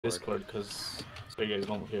Discord because so you guys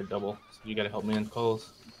won't hear double. So you gotta help me in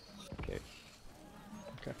calls. Okay.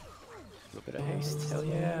 Okay. A little bit of haste. Hell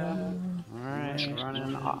yeah. Alright,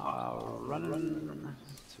 running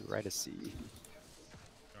to right of C.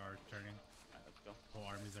 Are turning. Let's go. Whole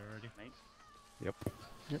armies are ready. Yep.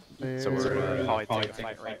 Yep. So we're probably taking a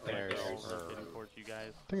fight right there. Getting towards you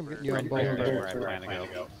guys. I think I'm getting you on Right board. where I plan to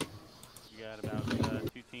go. You got about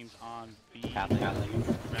 2 teams on B. Grabbing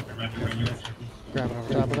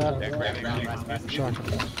over top of that. They're grabbing on Rasputin.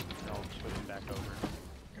 Shocking. All switching back over.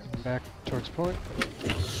 Coming back towards point.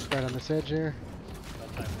 Right on this edge here.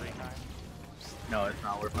 Left side free time. No, it's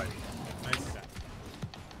not. We're fighting. Nice.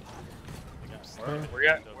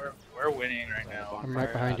 We're winning right now. I'm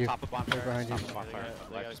right behind you. Top of bonfire. Right behind you. Top of bonfire.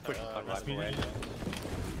 Like, just push the left away.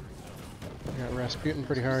 We got Rasputin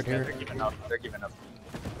pretty hard They're here. giving up. They're giving up.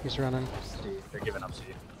 He's running. C. They're giving up C.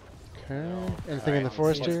 Okay. Anything in the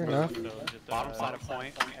forest here? No? So just, Bottom side of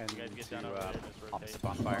point and you guys get down to over there, just rotate. opposite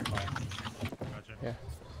bonfire. Gotcha. Yeah.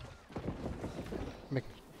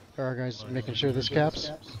 Are our guys making sure this caps?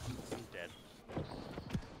 I'm dead.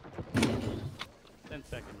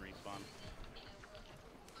 10-second respawn.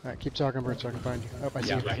 Alright, keep talking, Bert, so I can find you. Oh, I see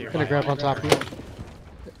Yeah, you. right here. Gonna grab on top of you.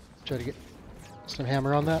 Try to get some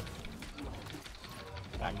hammer on that.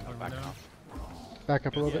 Back now. Back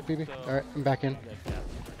up a little bit, BB. Alright, I'm back in. Go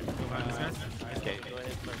behind this guys. Okay. Go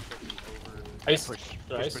ahead, start pushing over. Ice. Push.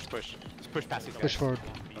 Ice. Just push past these guys. Push forward.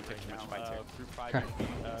 Don't take too much fights here. Group 5 Okay.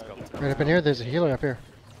 Let's go. Right up in here, there's a healer up here.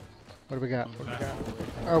 What do we got?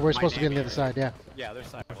 Oh, we're supposed to be on the other side, yeah. Yeah, other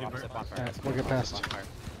side. Opposite bonfire. Alright, we'll get past. Bonfire.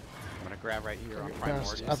 I'm gonna grab right here on Past.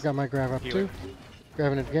 primordials. I've got my grab up too.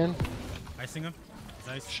 Grabbing it again. Icing him.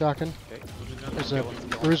 Nice. Shocking. Okay. There's a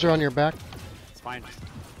bruiser on your back. It's fine. Just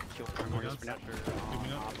kill primordials for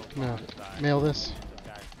now. No. Nail this.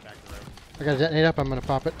 I gotta detonate up, I'm gonna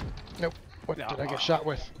pop it. Nope. What did I get shot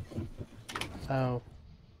with? Oh.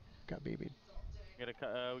 Got BB'd.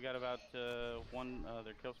 We got about one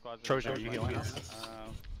their kill squads. Trojan, are you healing us? So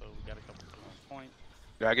we got a couple points.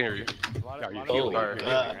 Yeah, I can hear you. A lot of, Are you lot healing? of You're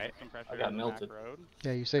healing, right? some pressure I got on the back melted. road.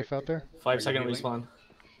 Yeah, you safe out there? 5-second respawn.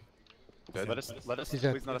 Let us He's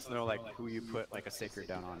dead. please let us know like who you put like a sacred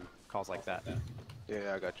down on calls like that.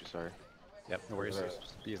 Yeah, I got you. Sorry. Yep, no worries.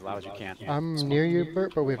 Just be as loud as you can. I'm near you,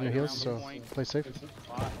 Bert, but we have no heals, so play safe.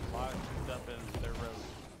 Lot stuff in their road.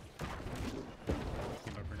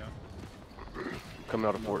 Team up or down. Coming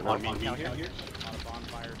out of fort now. On me out here. A lot of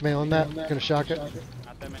bonfires. Mailing that, gonna shock it.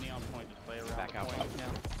 Not that many on point. Just play around Back the out. point.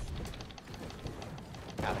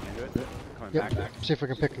 Pathing into it. Coming Yep. back. See if we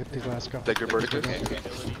can pick up these last couple. Sacred verticus.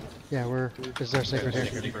 Abilities Yeah, this is our sacred here.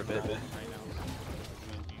 Sacred for a bit. right now.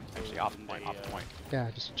 Actually, off point. Yeah,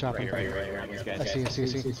 just Right chopping. here, right here, right here. These guys. I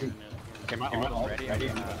see. Okay, my ult ready. I'm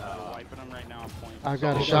gonna Wiping them right now on point. I've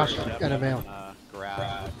got a shock and a mail.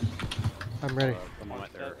 grab I'm ready. the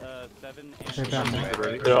moment they're. 7 They're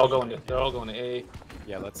back. They're all going to A.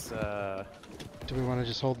 Yeah, let's. Do we want to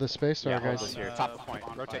just hold this space, or Yeah, our hold guys? this here. Top of point.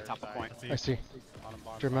 Rotate top of point. I see.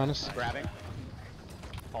 Germanus. Grabbing.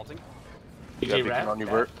 Halting. You got DJ beacon Rat. on you,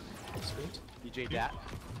 Bert. DJ Dat.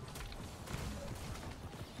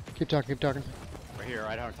 Keep talking. Right here,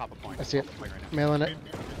 right on top of point. I see it. Top of point right now. Mailing it.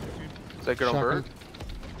 Sacred on Bert. Shocking.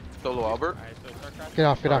 Solo Albert. Alright, so start crashing.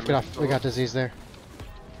 Get off. We got disease there.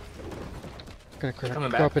 Gonna coming go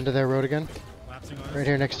back. up into their road again. Lapsing on us. Right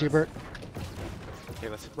here next to you, Bert. Okay,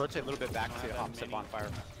 let's rotate a little bit back to opposite bonfire.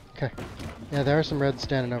 Okay. Yeah, there are some reds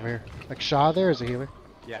standing over here. Like Shaw there is a healer.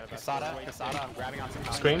 Yeah, Casada, I'm grabbing on some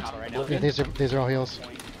Scream. right now. Yeah, these are all heals.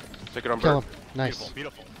 Sacred on Kill Bert. him. Nice.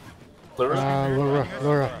 Beautiful. Laura.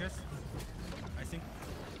 Icing.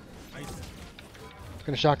 Ice.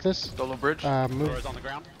 Gonna shock this. Solo bridge. Move. Laura's on the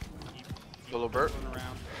ground. Solo Bert. Going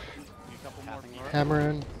around. A couple more from Laura. Hammer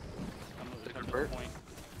in. Sacred Bert.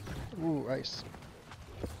 Ooh, ice.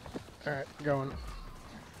 Alright, going.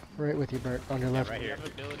 Right with you, Bert. On your left. Right here. Have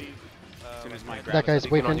abilities. As soon as my That guy's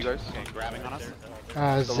Beacon on you weakened. guys. Okay, grabbing on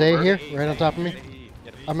us. Zay here, right on top of me.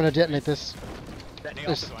 I'm gonna detonate this. Detonate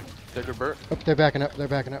There's- also going. Sacred Bert. Oh, they're backing up.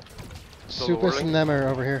 Solo Supus whirling. and them are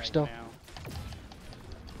over here still. Now.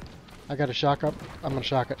 I got a shock up. I'm gonna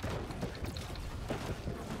shock it.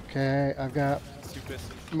 Okay, I've got Supus.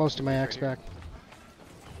 most of my axe back.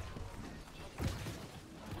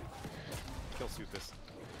 Kill Supus.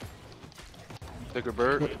 Sacred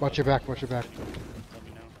Bert. Watch your back. Let me know.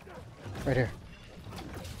 Right here.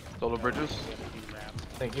 Solo bridges. Team wrap.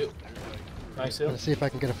 Thank you. Nice I'm hill. gonna see if I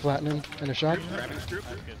can get a flattening and a shock. Grabbing Stroop.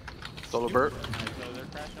 That's good. Solo Bert. Alright, so they're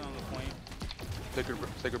crashing on the point.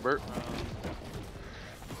 Sacred Bert.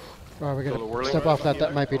 Oh, we Solo gotta whirling. step off that.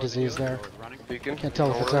 That might be disease there. Running. Beacon. Can't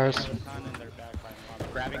tell if it's Solo ours. Ton and they're back by a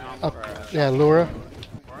lot. Grabbing on. Up. Yeah, Lura.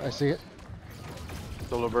 I see it.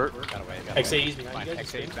 Solo Burt. Got away. XAE's behind you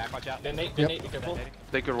guys. XA's back, watch out. Detonate, Yep. detonate, be careful.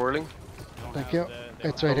 Sacred whirling. Thank you.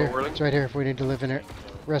 It's right here. It's right here if we need to live in it.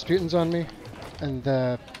 Rasputin's on me. And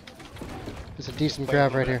there's a decent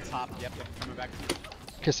grab right here. Top, yep, coming back.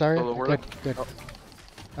 Kisaria? Solo whirling. Good, good.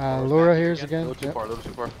 Laura here's A again. little too Yep. far, a little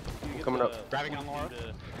too far. Coming up. Grabbing on Laura.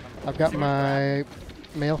 I've got my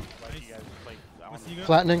mail. Let's see you go.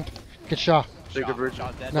 Flattening. Get Shaw. Sacred Bridge.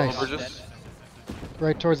 Shaw's dead. Nice. Solo Bridges.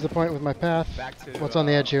 Right towards the point with my path. Back to, What's on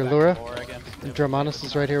the edge here? Laura? again. And Dromanus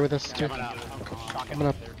is right here with us too. Coming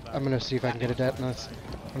up. I'm gonna see if I can get a det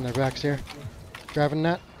on their backs here. Grabbing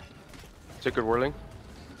that. Sacred whirling.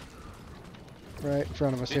 Right in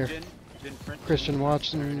front of us here. Christian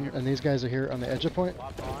Watson and these guys are here on the edge of point.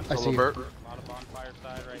 I see Solo you. Burt.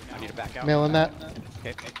 I need to back out. Mailing that.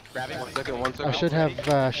 Okay, grabbing. 1 second, 1 I second. should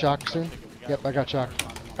have shock soon. Yep, I got shock.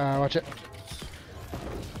 Watch it.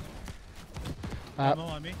 Ammo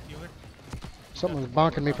on me, healer. Something's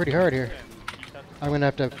bonking me pretty hard here. I'm gonna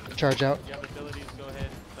have to charge out. You have abilities, go ahead.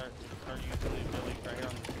 Start using the abilities right here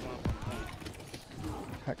on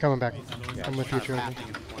the Coming back. I'm with you, Trojan.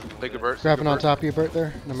 Sacred Burt. Grabbing on top of you, Bert,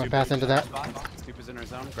 there. And I'm gonna path into that. Super's in our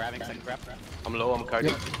zone. Grabbing, second grab. I'm low, I'm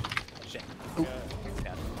kiting. Yep. Shit. I'm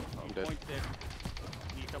dead. point there.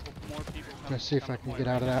 Need a couple more people. I'm gonna see if I can get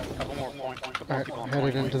out of that. Couple more points. Alright,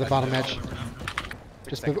 headed into the bottom edge.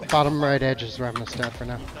 Just the bottom right edge is where I'm gonna stand for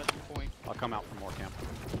now. I'll come out for more camp.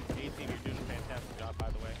 A-team, you're doing a fantastic job, by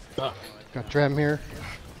the way. Got Drem here.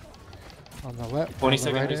 On the left, on 20 the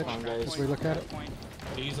second right edge, respawn, guys. as we look at it.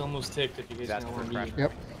 He's almost ticked if you guys That's don't the want to crash. be.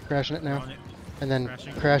 Yep, crashing it now. On it. And then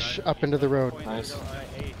crash up into the road. Nice.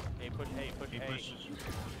 Hey, push Hey, A. push.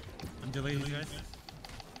 I'm delaying these guys.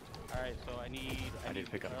 Alright, so I need need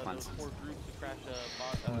to pick up those cleanses. 4 groups to crash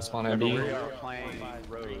On the spawn Remember, MB. we are playing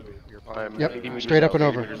road. You're I'm Yep, 80 meters straight up out, and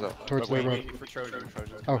 80 over, meters out. towards the road. waiting for Trojan.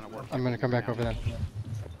 Trojan's Oh, trying to work. I'm gonna come back over then.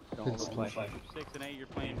 Don't overplay. 6 and 8, you're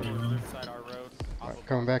playing bruiser side our road. Alright,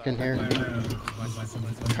 coming back in here.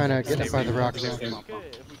 Kinda getting up by the rocks. If we could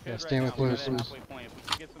Yeah, right staying with now, we're Blues. at halfway point. If we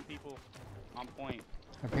could get some people on point.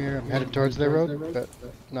 I'm here, I'm headed towards their road, but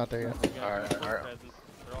not there yet. we got Alright, presence. alright.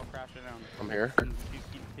 They're all crashing down. I'm here.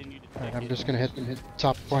 Continue to Alright, take I'm it. just gonna hit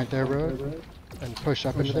top point their road and push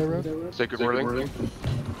up into their road. Sacred whirling.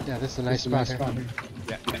 Yeah, this is a nice spot here.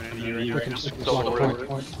 Yeah, coming into you. We can just Solo block whirling.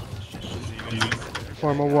 point.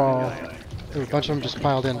 Form a wall. Ooh, a bunch of them just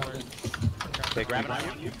piled in. Okay, grabbing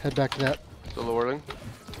on you. Head back to that. Solo whirling.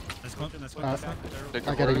 Let's go. Let's go. Uh, Let's go. Sacred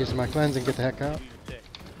I gotta whirling. use my cleanse and get the heck out.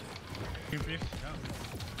 Team for you.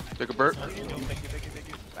 Sacred Burt. Thank you.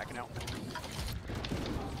 Backing out.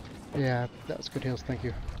 Yeah, that was good heals, thank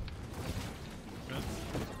you. Good.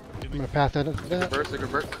 I'm gonna path into Sacred that. Burt.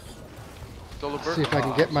 Sacred Burt. Solo Burt. See if I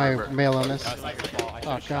can get my Burt. mail on this. That's not your fault. I Oh, should've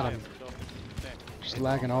got shot him. Just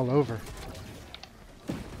lagging all over.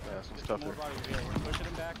 Yeah, some stuff there.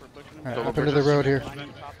 Alright, Double up into the bridges. road here.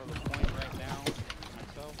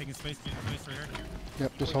 Taking space right here.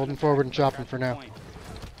 Yep, just holding forward and chopping for now.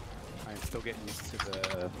 I'm still getting used to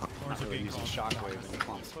the not really using shockwaves and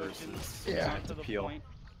clumps versus Yeah. to peel.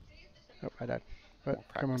 Oh, I died. But More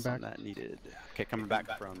coming practice on back. that needed. Okay, coming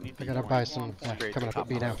back from. I gotta buy some. Yeah, Straight coming to up at top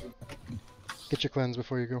B now. road. Get your cleanse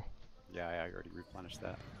before you go. Yeah, I already replenished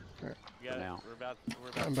that. Yeah, now. we're about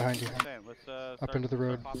I'm behind you. Let's, Up into the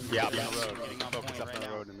road. Yeah, up in the road. Focus up on the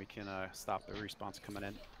road, and we can stop the response coming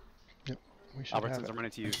in. We should have Albertsons, it. I'm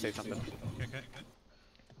running to you. Say something. Okay, good.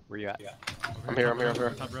 Where you at? I'm here, I'm here, I'm here.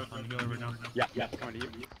 Top road. I'm healer right now. Yeah, coming to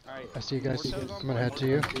you. I see you guys. I'm gonna head to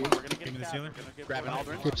you. Give me the sealer. Grabbing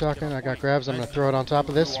Aldrin. Keep talking. I got grabs. I'm gonna throw it on top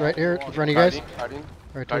of this right here in front of you guys. Hiding.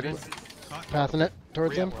 Right Hiding. towards pathing it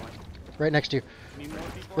towards them. Whirling. Right next to you.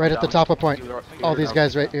 Right at the top of point. All these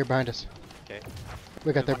guys right here behind us. Okay.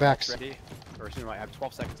 We got their backs. Ready? Or soon I have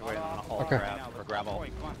 12 seconds away, and then I'll Okay. grab or grab all.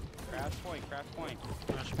 Crash point, crash point.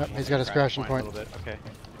 Yep, he's got his crashing point. A little bit. Okay.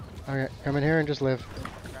 Alright, come in here and just live.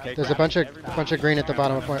 Okay, There's a grab. bunch of green at the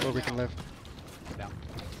bottom of point where we can live. Down.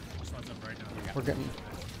 Just wants up right now.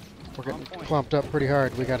 We're getting clumped up pretty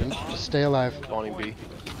hard. We gotta just stay alive. Spawning B.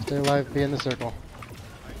 Stay alive, be in the circle.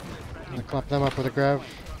 I'm gonna clump them up with a grav.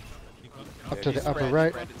 Up to the upper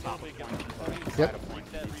right. Spread to top. Yep.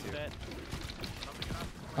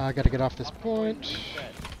 I gotta get off this point.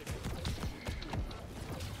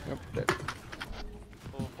 Yep, dead.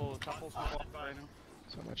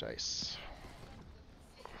 So much ice.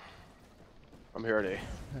 I'm here at A.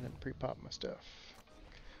 I didn't pre-pop my stuff.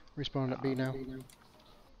 Respawning at B now.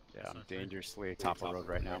 Yeah, I'm dangerously top of road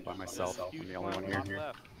right now by myself. I'm the only one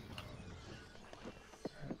here.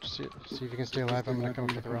 See if you can stay alive. I'm gonna come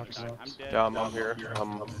up to the rocks. Yeah, I'm here.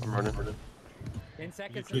 I'm running. 10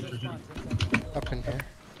 seconds to response. Up in here.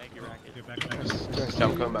 Get back in. Yeah,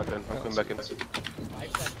 I'm coming back in. I'm coming back in. 5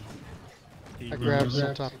 seconds. I grabbed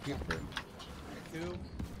on top of you. 2,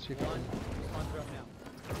 See if 1. you can- Respawns are up now.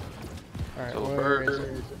 Alright, Double where bird. is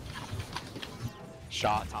it?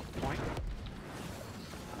 Shot top of point.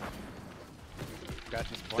 Got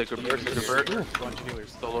just a bunch Take a of bird, take a healers. bird. Bunch of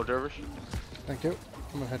healers. Solo dervish. Thank you.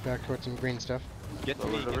 I'm gonna head back towards some green stuff. Get to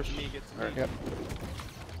me, get to me, get to me. Alright. Yep.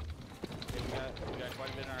 We got quite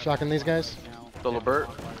a bit in our Shocking these guys. now. Solo bird.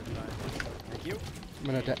 Thank you. I'm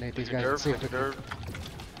gonna detonate these guys and Derv, see if we can derv.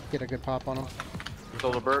 get a good pop on them.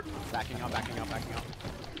 Solo bird. Backing up, backing up, backing up.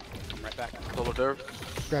 I'm right back. Solo derv.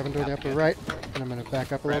 Grabbing toward the upper right, and I'm gonna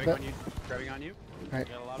back up a little Grabbing bit. on you. Grabbing on you. Alright,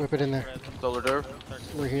 whip it in there. Solo derv.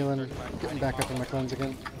 We're healing, getting back up in my cleanse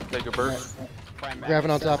again. Take a bird. Alright, Prime grabbing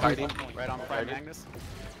on Magnus. top of you. Right on Prime Magnus.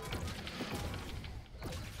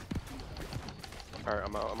 Alright,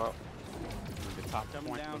 I'm out. I'm out. The top Coming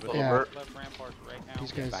point. down. Little Solo Yeah. bird. Left rampart right now.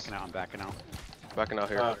 These bit. guys. Backing out, I'm backing out. Backing out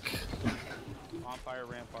here. On fire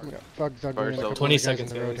rampart. We got Bug Thug Fire and a cell. couple 20 other guys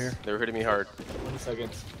seconds, on the road guys. here. They were hitting me hard. 20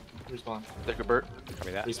 seconds. Respawn. Take a bird.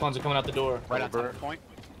 Copy that. Respawns are coming out the door. Right on top bird. of point.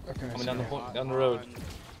 Okay, I Coming see down the ya. down the road.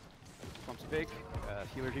 Pump's big.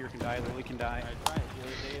 Healer here can die. Lily can die.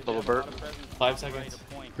 Double bird. 5 seconds.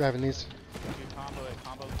 Grabbing these. Combo it.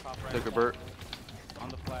 Combo the top right. Take a bird. On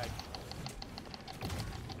the flag.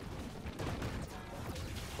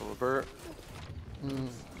 Solo bird.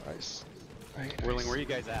 Nice. Whirling, where are you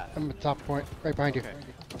guys at? I'm at top point, right behind you. Okay.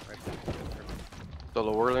 Right there.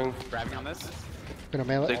 Solo whirling. Grabbing on this. Gonna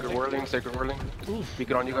mail it. Sacred whirling. Sacred whirling.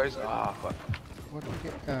 Beacon on you guys. Ah, fuck. What did we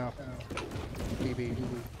get? Oh. BB.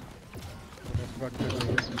 Whatever Bug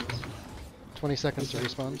Thug is. 20 seconds to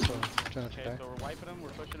respawn, so I'm trying not to Okay, die. so we're wiping them. We're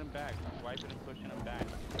pushing them back. We're wiping and pushing them back.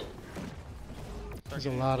 There's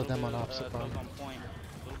a lot of them on opposite toes bomb. on point.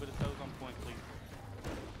 A little bit of toes on point, please.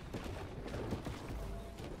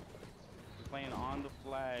 Playing on the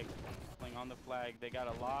flag. Playing on the flag. They got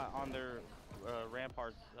a lot on their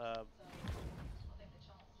ramparts.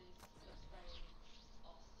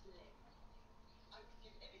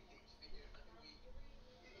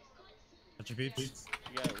 Bunch of peeps.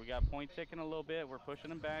 We got point ticking a little bit. We're pushing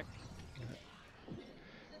them back.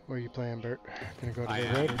 Where are you playing, Bert? Gonna go to I the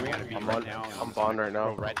am. road? We gotta be I'm right on. now. I'm bond right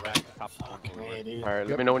now. Go right back to top of the point. Alright, let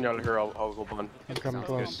Yep. me know when y'all are here. I'll go bond. I'm coming Toes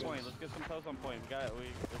close. on point. Let's get some toes on point.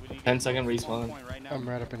 We need to 10 get second some toes on respawn. point right now. I'm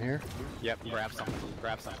right up in here. Yep, grab something.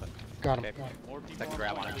 Grab something. Got him. Okay. More people Second on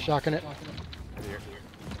grab point. on it. Shocking it. Here.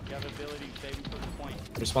 You have the ability to save them for the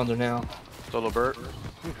point. Respawns are now. Solo bird.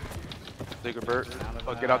 Take a bird.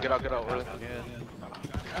 Oh, get out, get out, get out. Really?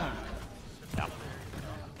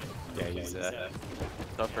 Yeah, he's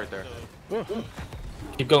Stuff right there.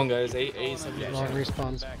 Keep going, guys. 8 seconds. Long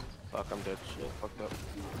respawns. Fuck, I'm dead. Shit, fucked up.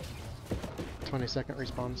 20-second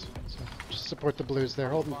respawns. So just support the blues. They're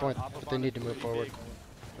holding point, but they need to move forward.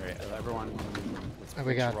 Alright, everyone. And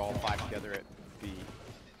we got. We're all 5 together at B.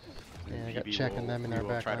 Yeah, I got BB checking them in our we will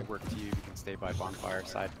back try to line. work to you. You can stay by bonfire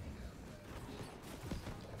side.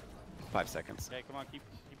 5 seconds. Okay, come on, keep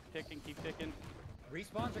ticking.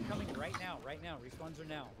 Respawns are coming right now. Respawns are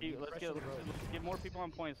now. Let's get more people on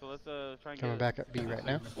point. So let's try and Coming get back at B right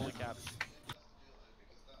now. fully capped.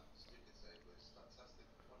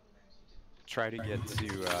 Try to get to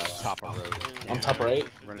top of road. On top right.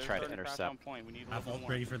 We're gonna try to intercept. Have ult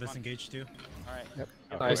ready for this engage too. Alright. Yep.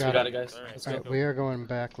 Nice, We we got got it. it, guys. Alright. Let's Alright, go. we are going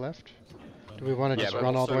back left. Do we want to Yeah, just but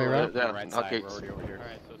run all the way around? Yeah, right knock side, gates. we're already over here.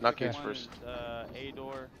 Alright, so Knock 6 gates and first. 1, A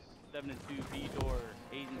door, 7 and 2, B door,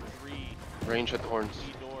 8 and 3, Range at the horns.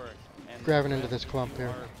 B door, and Grabbing into this clump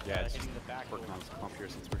here. Yeah, it's hitting the back door. working on this pump here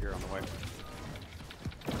since we're here on the way.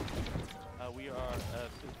 We are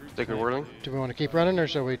Take a whirling. Do we want to keep running or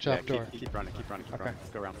shall we Yeah, chop door? keep running, keep running, keep Okay. running. Let's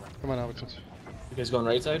go around. Come on, Alex. You guys going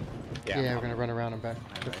right side? Yeah, we're gonna run around and back.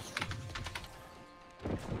 Alright.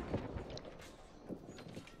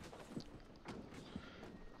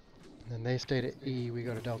 Then they stayed at E, we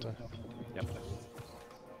go to Delta. Yep.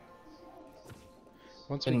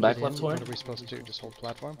 Once we In get back in, left what horn? are we supposed to do? Just hold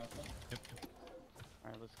platform?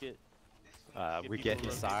 Alright, let's get. We people get to rotate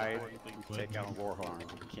inside, forward, please. we take out a Warhorn.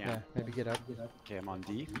 We Yeah, can't. maybe get up. Okay, I'm on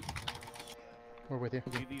D. We're with you.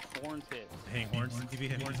 Do these horns hit? Hey, horns. DB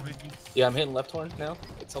hit horns me. Yeah, I'm hitting left horn now.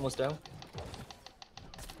 It's almost down.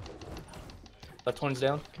 Left horn's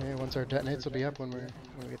down. Okay, once our detonates will be up when we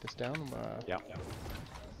get this down. Yeah.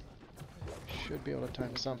 Should be able to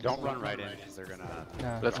time something. Don't run right in because they're gonna.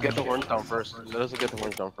 Nah, Let's get the horns down first. Let us get the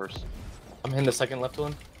horns down first. I'm hitting the second left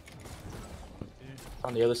one.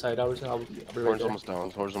 On the other side, I'll be right Horns there. almost down.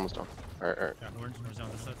 Horns almost down. Alright, alright. Yeah, horns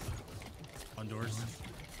on this side. On doors.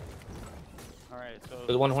 Alright, so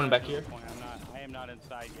There's one horn back here. I am not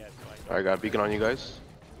inside yet. So Alright, got a beacon on you guys.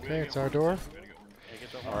 Okay, it's our door. Yeah,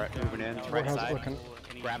 get the horns Alright, down. moving in. Now Right how's it side. looking?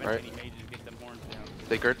 Any, Grab it. Right. any mages get them horns down.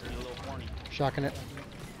 Sacred. Get a little horny. Shocking it.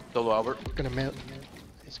 Solo Albert. Gonna mail.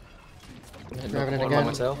 Hitting Grabbing it one again. by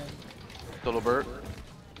myself. Solo Bert.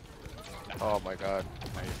 Oh my god.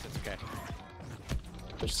 Nice, that's okay.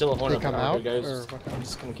 There's still a horn They up come there, out, guys. or what? I'm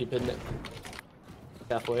just gonna keep hitting it.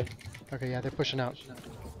 Halfway. Okay, yeah, they're pushing out.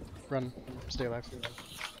 Run. Stay alive.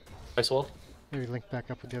 Ice wall. Maybe link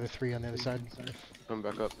back up with the other 3 on the other side. Come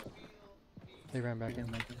back up. They ran back in.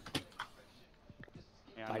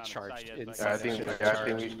 Yeah, I'm I not charged inside yet, but inside. I think- Should have yeah, I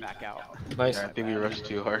charged think we- back out. Nice. Yeah, I think we rushed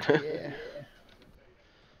too hard. Yeah.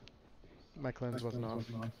 My cleanse wasn't off.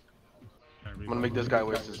 I'm gonna make this guy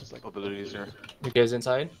waste his abilities here. You guys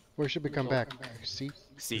inside? Where should we come back? C?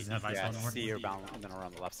 C. Doesn't have ice Yeah, on more? C or bound, and then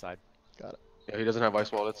around the left side. Got it. Yeah, he doesn't have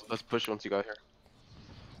ice wall. Let's push once you got here.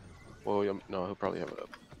 Well, no, he'll probably have it up.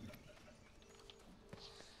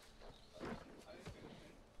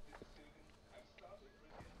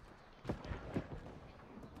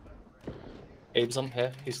 Abe's on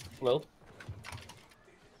here. He's low.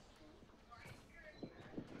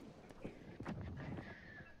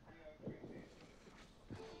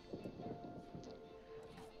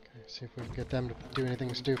 Okay, see if we can get them to do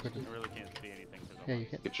anything stupid. I really can't see anything. 'cause I'm Yeah, on- you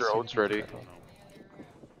can. Get your ults ready.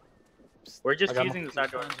 We're just I got using the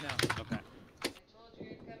side door. Respawns now. Okay.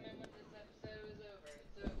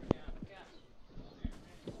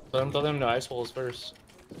 Tell them the ice walls first.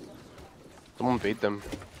 Someone bait them.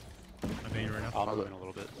 I bet you right now. I'll move in a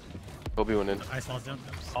little bit. He'll be winning. Ice falls down.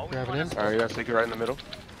 Grabbing in. Alright, you guys take it right in the middle.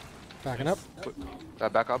 Backing up.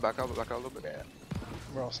 Back out a little bit.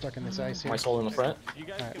 We're all stuck in this ice here. My soul in the front. You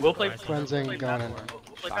guys Alright. can We'll play. Cleansing play going fast in. forward.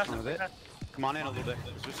 We'll play Shotgun fast with it. forward. Come on in a little bit.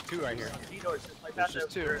 There's just 2 right here. Doors. Just play There's fast.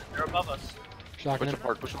 just 2. They're above us. Shocking Push in. him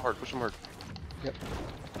hard, push him hard, push him hard. Up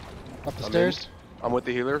the I'm stairs. I'm with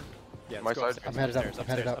the healer. Yeah, My let's go side. upstairs, I'm headed up, upstairs, I'm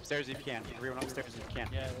headed up. Upstairs if you can. Everyone upstairs if you can.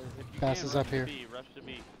 Yeah, if you Passes can, up rush to here. B, rush to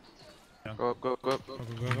B. Go up, go up, go up. Go, go,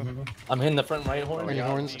 go, go, go. I'm hitting the front right horn. Any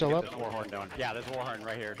horns still up? There's war horn down. Yeah, there's war horn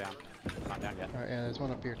right here down. Not down yet. Alright, yeah, there's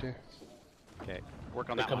one up here too. Okay, work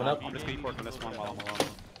on They're that coming one. up. I'm just gonna work on this one while I'm alone.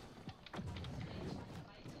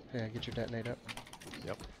 Yeah, get your detonate up.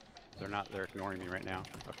 Yep. They're ignoring me right now.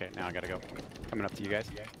 Okay, now I gotta go. Coming up to you guys.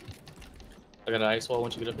 I got an ice wall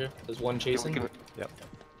once you get up here. There's one chasing. Yep.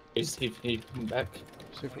 He's back.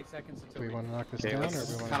 See if we, 20 seconds do until we we want to knock this Okay, down, or let's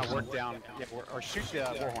do we want kind of to work down. Yeah, or shoot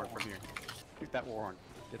the war horn from here. Shoot that war horn.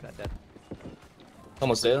 Get that dead.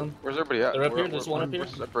 Almost dead. Where's everybody at? They're up here, there's one up here. We're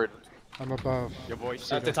separated. I'm above. Your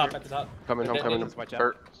voice. At the top, at the top. Coming, I'm coming. Let's watch out.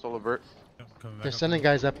 Bert, solo Bert. Yep, coming back They're up. sending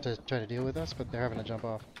guys up to try to deal with us, but they're having to jump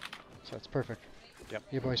off. So it's perfect. Yep.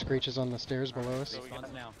 Your boy Screech is on the stairs below us.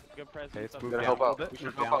 respawns now. Good presence. Okay, let's up move We there. gotta down help a out. little We bit. should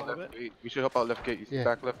Move help down a out little left bit. gate. We should help out left gate. You see Yeah.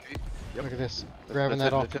 back left gate. Yep. Look at this. Grabbing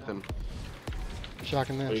that Let's off. hit them.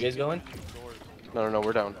 Shocking Where you this. guys going? No, no, no.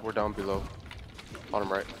 We're down. We're down below. Bottom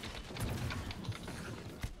right.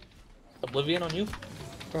 Oblivion on you.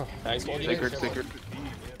 Oh, Ice wall. Sacred, sacred.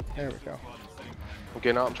 there we go. I'm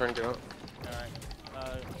getting out. I'm trying to get out.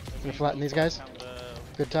 Alright. Gonna flatten these guys. Count the-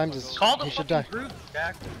 Good times is Call the he should fucking die. group,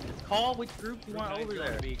 Jack. Call which group you want Group over 9's there.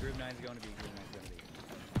 going to B. Group 9's going to B. Group 9's going to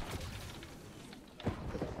B.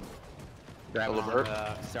 Grab Hello, on Bert.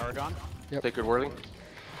 Saragon. Yep. Sacred whirling.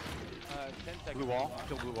 10 seconds. Blue wall.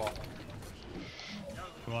 Kill blue wall.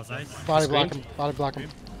 Go outside. Body block Screech. him. Body block him.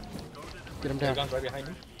 Get him down. Dragon's right behind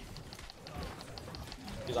you.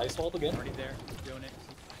 He's ice walled again. Already there. Doing it.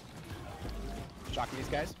 Shocking these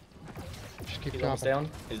guys. Just keep He's almost dropping.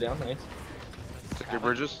 down. He's down. Nice. Sacred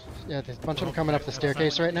bridges. Yeah, there's a bunch of them coming up the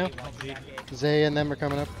staircase right now. Zay and them are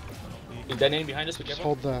coming up. He's detonating behind us. Be Just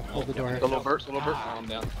careful. hold the door here. Solo Bert. Solo Bert. I'm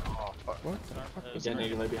down. What the fuck He's was that?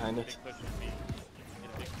 detonating right behind us. Big push from B.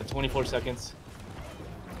 Get a big 24 seconds.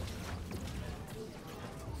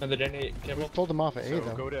 Another detonate. We Careful. pulled them off at A So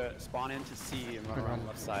though. go to spawn into C and run Good around run. the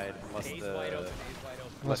left side unless A's the wide open. A's wide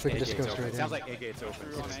open. Unless we A can just go gate's open. straight It sounds in. like A gate's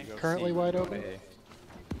open. So just go Currently C, wide go open? to A.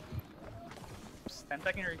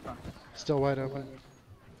 10-second refund. Still wide open.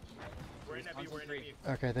 We're in B. We're in B.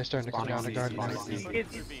 Okay, they're starting to come Spawning down C, the garden. spawning C.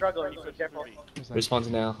 He's struggling, so careful. There's like Respawns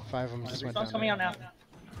now. 5 of them just went Respawn's down. coming out now.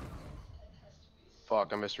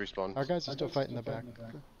 Fuck, I missed respawn. Our guys are still fighting the back.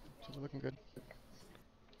 So they're looking good.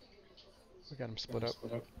 We got them split up.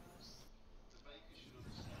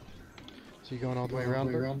 So you going all the way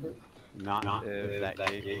around, Bert? Not if that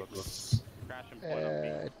gate looks. crash and point on B.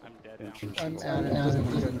 Uh, I'm dead now. I'm at it.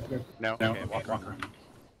 Doesn't look good. No. Okay, walk around.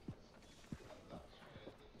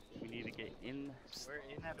 We need to get in. We're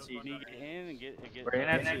in that We need to get in and get. We're in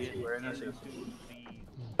FC. We're in FC.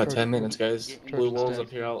 About 10 minutes, guys. Blue Trojan's walls dead. up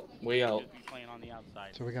here, out way out. Should be playing on the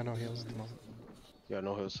outside. So we got no heals at the moment. Yeah,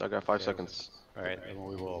 no hills. I got 5 seconds. Alright, then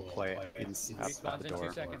we will play in out Respawns the in 2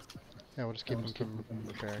 door. seconds. Yeah, we'll just keep them from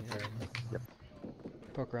repairing here. Yep.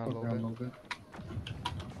 Poke around a little bit.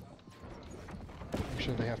 Make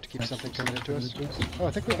sure they have to keep something coming into us. Oh,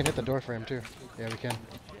 I think we can hit the door frame too. Yeah, we can.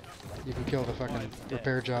 You can kill the fucking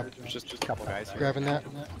repair job. Just a couple guys here. Grabbing that.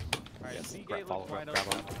 Yes, B-gate follow, looks wide grab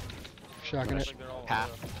open. him. Shocking it.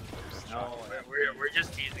 Half. No, we're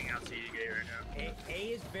just teasing out CD gate right now. A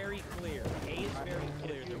is very clear. A is very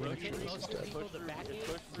clear. The rotate most of the people, the back gate.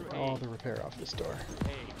 Push through A. All the repair off this door.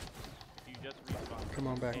 A. You just respawn. Come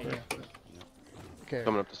on back there. Okay.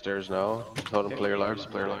 Coming up the stairs now. Totem player lives,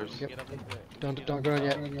 player lives. Yep. Get up this way. Don't go in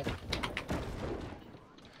yet.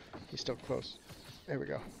 He's still close. There we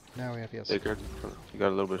go. Now we have heals. Sacred. You got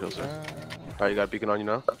a little bit of heal, sir. Alright, you got a beacon on you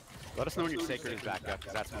now? Let us know when your sacred is back up,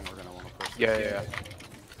 because that's when we're going to want to push. Yeah.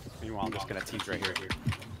 Meanwhile, I'm just going to tease right here.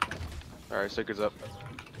 Alright, sacred's up.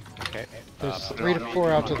 Okay. There's put it 3 on to me 4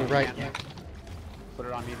 if out you to the can. right. Put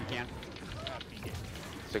it on me if you can.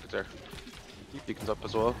 Sacred's there. Beacon's up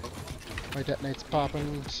as well. My detonate's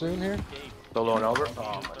popping soon here. Solo and Albert.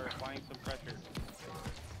 Start applying some pressure.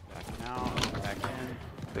 Back out, back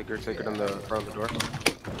in. Sacred in the front of the door.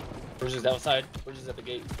 Bruiser's outside. Bruiser's at the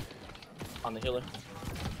gate. On the healer.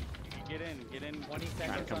 Get in. 20 Trying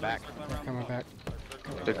seconds. to come back. Coming back.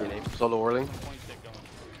 Sacred. Solo whirling.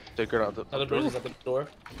 Sacred out the Another Bruiser's at the door.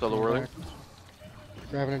 Solo whirling.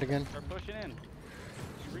 Grabbing it again. Start pushing in.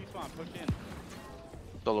 Respawn, push in.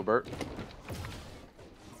 Solo Bert.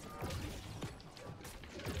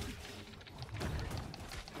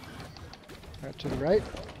 Right to the right.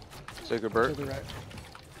 Sacred To Bert. the right.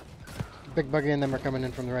 Big buggy and them are coming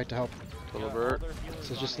in from the right to help. Solo Bert.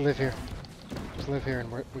 So just live here. Just live here,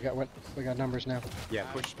 and we got numbers now. Yeah,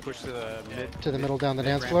 push to the mid. To the middle down the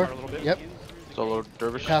dance rampart floor. a little bit. Yep. Solo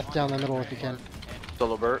Dervish. Path down the middle if you can.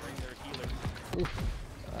 Solo Bert. Oof.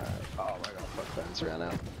 Oh my god, fuck, fence ran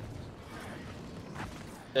out.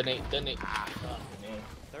 Detonate. Oh, man.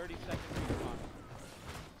 30 seconds respawn.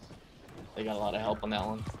 They got a lot of help on that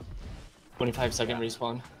one. 25-second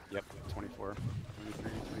respawn. Yep, 24,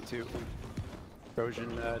 23, 22.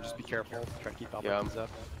 Trojan, just be careful. Try to keep all Yeah, buttons up.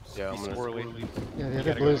 yeah, Be I'm gonna- swirly. Yeah, the You other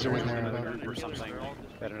gotta blues go are in join there. another About. group or something.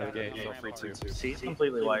 At another gate, feel free to. C's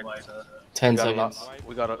completely wide. 10 We got a seconds. lot.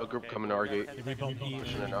 We got a group coming to our gate. Pushing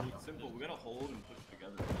it now.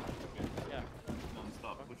 Yeah.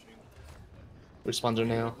 Respawns are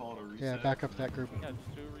now. Yeah, back up that group. Yeah,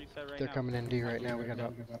 just do a reset right They're now. coming in D right now. We got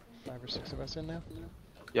about 5 or 6 of us in now.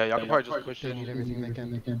 Yeah, y'all can probably just push They need in. everything they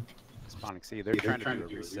can. Spawning C. They're trying to do a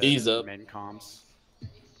reset. Ease up. Main comms.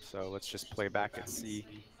 So let's just play back at C.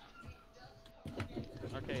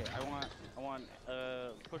 Okay, I want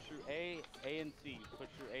push through A and C. Push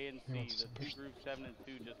through A and He C. wants The to two push- groups 7 and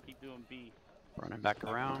 2, just keep doing B. Running back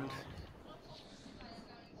around.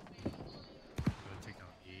 Take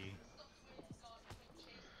out E.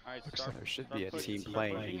 Alright, Looks start. like There should start be a pushing, team start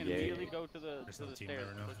playing pushing and EA. immediately go to the There's no team stairs.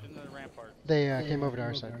 there now. Push into the rampart. They came over to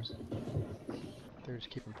our side. They're just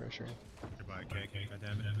keeping pressure. Goodbye, cake.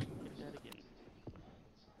 Goddammit. Get that again.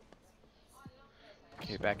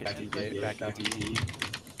 Okay, back at D gate, back at D.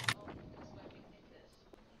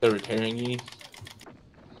 They're repairing E.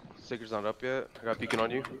 Sacred's not up yet. I got beacon on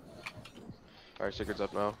you. Alright, Sacred's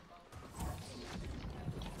up now.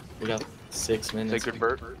 We got 6 minutes. Sacred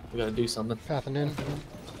Bert. We gotta do something. Pathing in.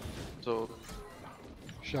 So,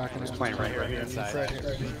 Shocking Just it. playing right here on the inside. Right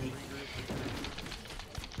here.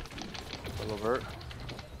 Solo Bert.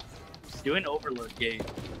 Do an overload gate.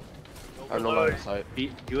 I have no line of sight.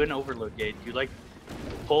 Do an overload gate. Do like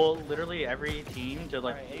pull literally every team to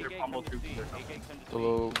like Alright, A either gate combo come to troops C. or A something. gate come to C.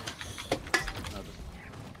 Solo.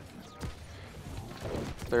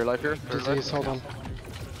 Third life here. Third life. Disease, hold on.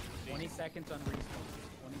 20 seconds on respawn.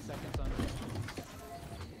 20 seconds on respawn.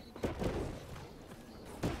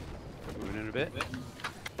 Moving in a bit.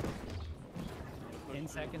 10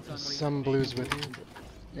 seconds on respawn. Some blues with you.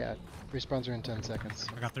 Yeah, respawns are in 10 seconds.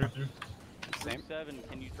 I got through. Same. Group 7,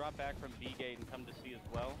 can you drop back from B gate and come to C as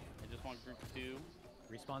well? I just want group 2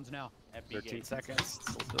 Respawns now. at B 13 gate. seconds.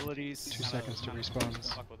 Abilities. 2 seconds to respawn.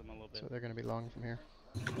 Fuck with them a little bit. So they're gonna be long from here.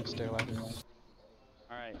 Stay alive.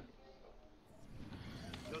 Alright.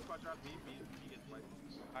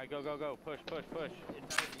 Alright, go. Push. Into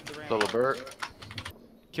the Solo rampart. Bert.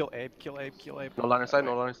 Kill Abe, kill Abe, kill Abe. No line of sight.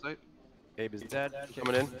 No line of sight. Abe is dead.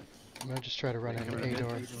 Coming in. I'm gonna just try to run into A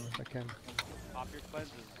door if I can. Pop your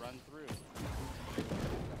cleanses, run through.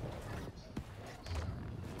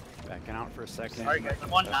 Backing out for a second. Alright guys,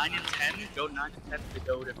 I'm on 9 and 10. Go 9 and 10 to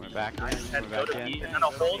go to B. Coming back 9 in, and 10 coming go to back B, in. and then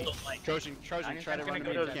I'll hold the flank. Trojan, 9 and try to 10 run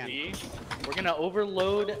gonna to go me to if you can. B. We're gonna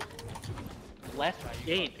overload left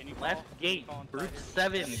gate. Left gate. Group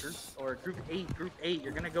 7. Group or group 8,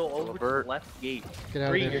 you're gonna go over to Bert. the left gate. Get out of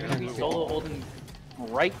 3, there you're if gonna you be can. solo holding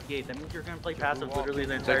right gate. That means you're gonna play passive literally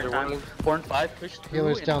the entire Sector time. whirling. 4 and 5, push through.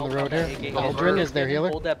 Healer's and down the help road out that here. A gate. Aldrin is their healer.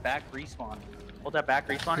 Hold that back respawn. Hold that back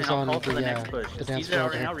respawn, He's and I'll on call for the the, next push. the Just dance tease it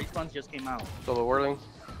out floor right there. now. Respawns just came out. Solo whirling.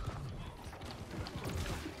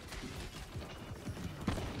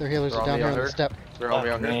 Their healers They're are on down me here out on the here. step. They're on me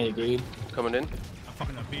out here. Hey, dude. Coming in. I'm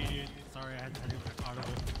fucking up, B. Sorry, I didn't audible.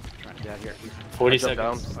 Trying to get out here. 40 I jumped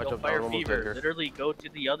down. seconds. I Go jumped down. fire Almost fever. right here. Literally go to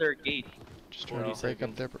the other gate. Just trying to break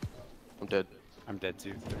up their. I'm dead. I'm dead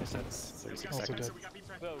too. 30 seconds. 36 Also seconds.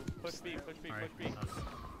 dead. So, push B, push B, Alright. push B.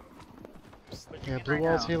 Push Yeah, B Blue right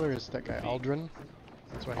Wall's now. healer is that guy Aldrin.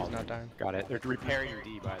 That's why he's not dying. Got it. They're repairing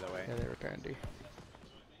D, by the way. Yeah, they were repairing D.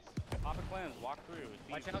 Papa Clans, walk through. It's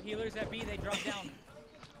Watch easy. out, healers at B, they drop down.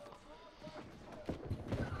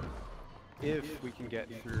 If we can get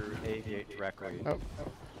through A8 directly, Oh,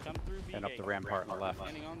 Come through B and up gate. the rampart on the left.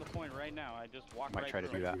 Standing on the point right now. I just walked Might right try to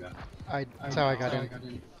through do it. that. that's how I got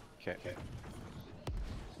in. Okay.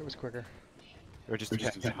 It was quicker. It just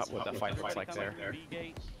depends how, what the fight looks like Coming there. through B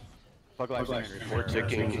gate. Plug life We're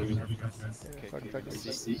ticking. Yeah, fuck if I can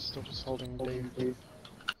see. Still just holding Dave.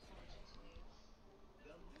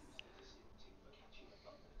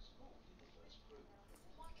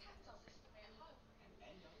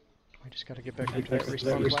 We just gotta get back into that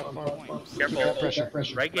respawn platform. Careful.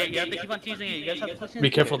 Pressure. Right gate. You have to keep on teasing it. You guys have to push in. Be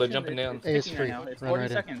careful, they're Push in. jumping down. It's A is ticking free. right now. It's Run 40 right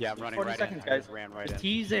in. seconds. Yeah, I'm running 40 right seconds, in. guys. I ran right Just in.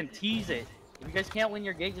 tease it. Tease it. If you guys can't win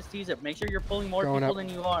your gate, just tease it. Make sure you're pulling more Going people up. than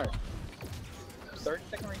you are.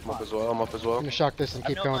 30-second I'm up respawn. as well. I'm up as well. I'm gonna shock this and I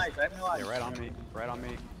have keep no going. lives. I have no lives. Yeah, right on me. Right on me.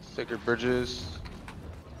 Sacred bridges.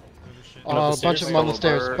 A bunch of them on the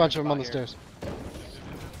Stairs. stairs. Bunch of them on the stairs.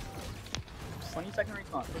 20-second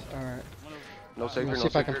respawn. Alright. No I'm sacred. gonna No see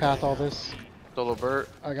if I can sacred. path all this. Solo Bert.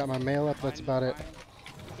 I got my mail up, that's about it.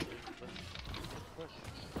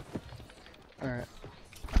 Alright.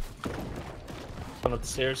 Going up the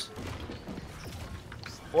stairs.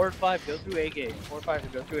 4 or 5, go through A gate. 4 or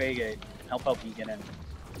 5, go through A gate. Help B get in.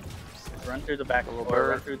 Just run through the back Hello, or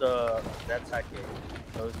run Bert. through that side gate.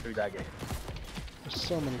 Go through that gate. There's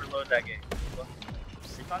so many. Reload that gate.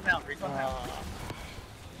 Respawn down. Respawn down.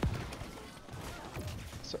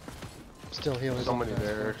 So, still healers. So on many the fast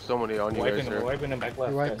there. So many on you guys Wiping, there. wiping them back floor.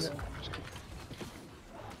 left, You wipe guys. it?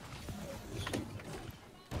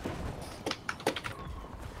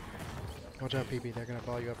 Watch out, PB. They're gonna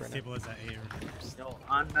ball you up right now. Table is at A or Yo,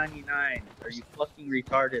 on 99. Are you fucking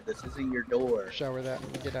retarded? This isn't your door. Shower that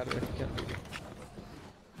and get out of there if you can.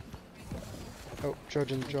 Oh,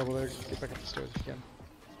 Trojan trouble there. Get back up the stairs if you can.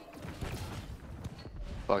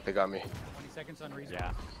 Fuck, they got me. 20 seconds on respawn.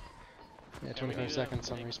 Yeah. Yeah, 25 seconds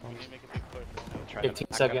on respawn. We need to make a big push. Try 15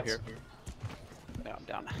 to back up seconds. here. Yeah, I'm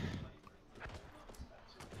down.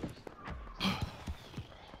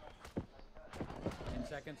 10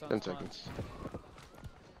 seconds on 10 spawn. seconds.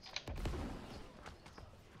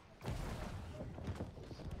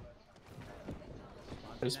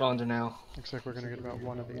 Respawns are now. Looks like we're gonna get about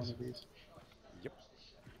one of these. Yep.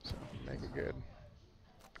 So, make it good.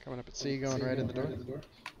 Coming up at C, going right in the door.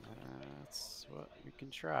 That's what we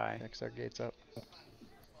can try. Next, our gate's up.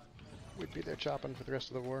 We'd be there chopping for the rest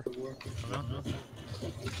of the war.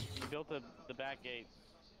 Built the back gate.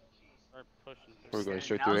 Start pushing. We're going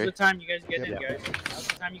straight Now's through the A. time you guys get in, Yep. guys. Now's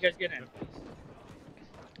the time you guys get in.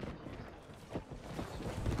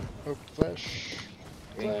 Oh, flash.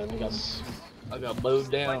 Cleanse. I got mowed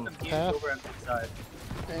Fight down. them teams Path. over on this side.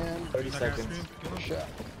 And 30 seconds. shot.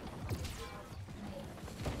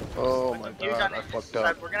 Oh Fight my them teams god, on I this fucked side.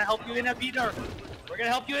 up. We're gonna help you in at B door. We're gonna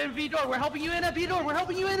help you in B door. We're helping you in at B door. We're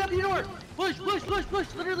helping you in at B door. Push, push, push,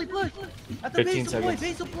 push. Literally push. At the 15 base of point. seconds.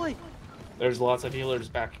 Base of point. There's lots of healers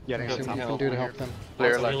back. Getting See on what top you of can do to help them.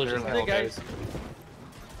 Clear Lots of left, healers clear in left. hell, Guys.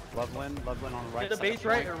 guys. Loveland on the right To the side. base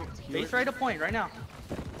right or base right of point right now.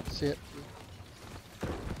 See it.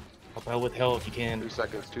 Help out with hell if you 2 can.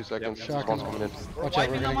 seconds, 2 seconds. Shocking. Respawn's coming in. Watch out,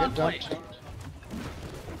 we're wiping them gonna on get point. dumped.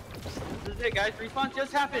 This is it, guys. Respawn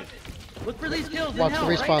just happened. Look for these kills. Watch in the hell,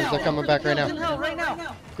 respawns, right now. they're coming Look for back the right kills now. in hell right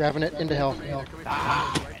now. Grabbing it into hell.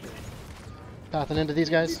 Pathing into these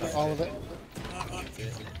guys, all of it.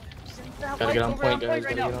 Gotta get on point, guys.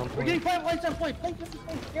 Gotta get on We're point. getting 5 lights on point. Point, point,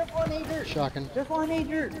 point. Careful on A dirt. Shocking. Careful on A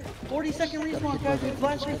dirt. 40-second respawn, guys. It's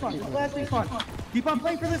last respawn. It's last respawn. Keep on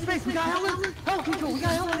playing for this space. We got hell control. We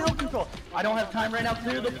got hell control. I don't have time right now.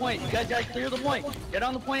 Clear the point. You guys gotta clear the point. Get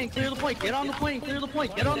on the point and clear the point. Get on the point and clear the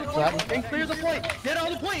point. Get on the point and clear the point. Get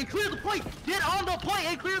on the point and clear the point. Get on the point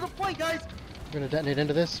and clear the point, guys. We're gonna detonate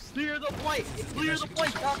into this. Clear the point! Clear the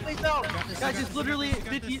point! Top place out! Guys, it's literally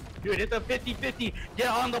 50. Dude, it's a 50-50. Get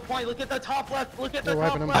on the point. Look at the top left. Look at the We're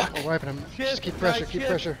top wiping them. left. We're wiping them. Just Shift, keep pressure, guys, keep shift.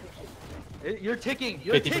 pressure. You're ticking.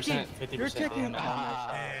 You're ticking. 50%. You're ticking.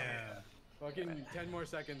 Fucking 10 more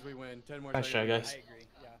seconds, we win. 10 more Nice try, seconds. guys. I agree.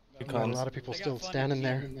 Yeah. Good Got a comms. lot of people They got still fun standing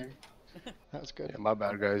there. in there. That was good. Yeah, my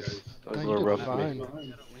bad, guys. That was No, a you little did rough for me.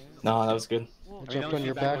 fine. No, that was good. I jumped on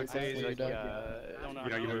your back before you like, died.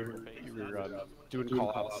 you were doing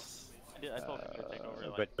call outs. I told him to take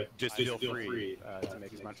over. But just feel free to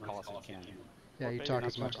make as much calls as you can. Yeah, you talk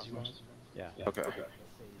as much as you want. Yeah. Okay.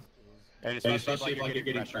 And especially if you're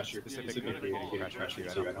getting pressure, specifically if you're getting pressure.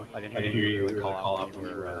 I didn't hear you in call out when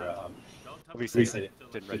you were, at least I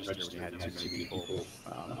didn't register when you had too many people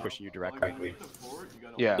pushing you directly.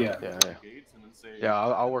 Yeah.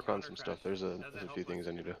 I'll work on some stuff. There's a few things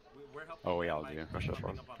I need to. Oh, yeah, I'll do. Brush up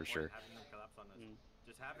on. For sure.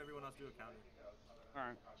 Just have everyone else do a counter.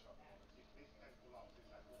 Alright.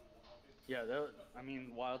 Yeah, that was, I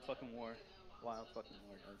mean, wild fucking war. Wild fucking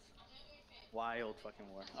war, guys. Wild fucking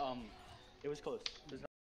war. It was close.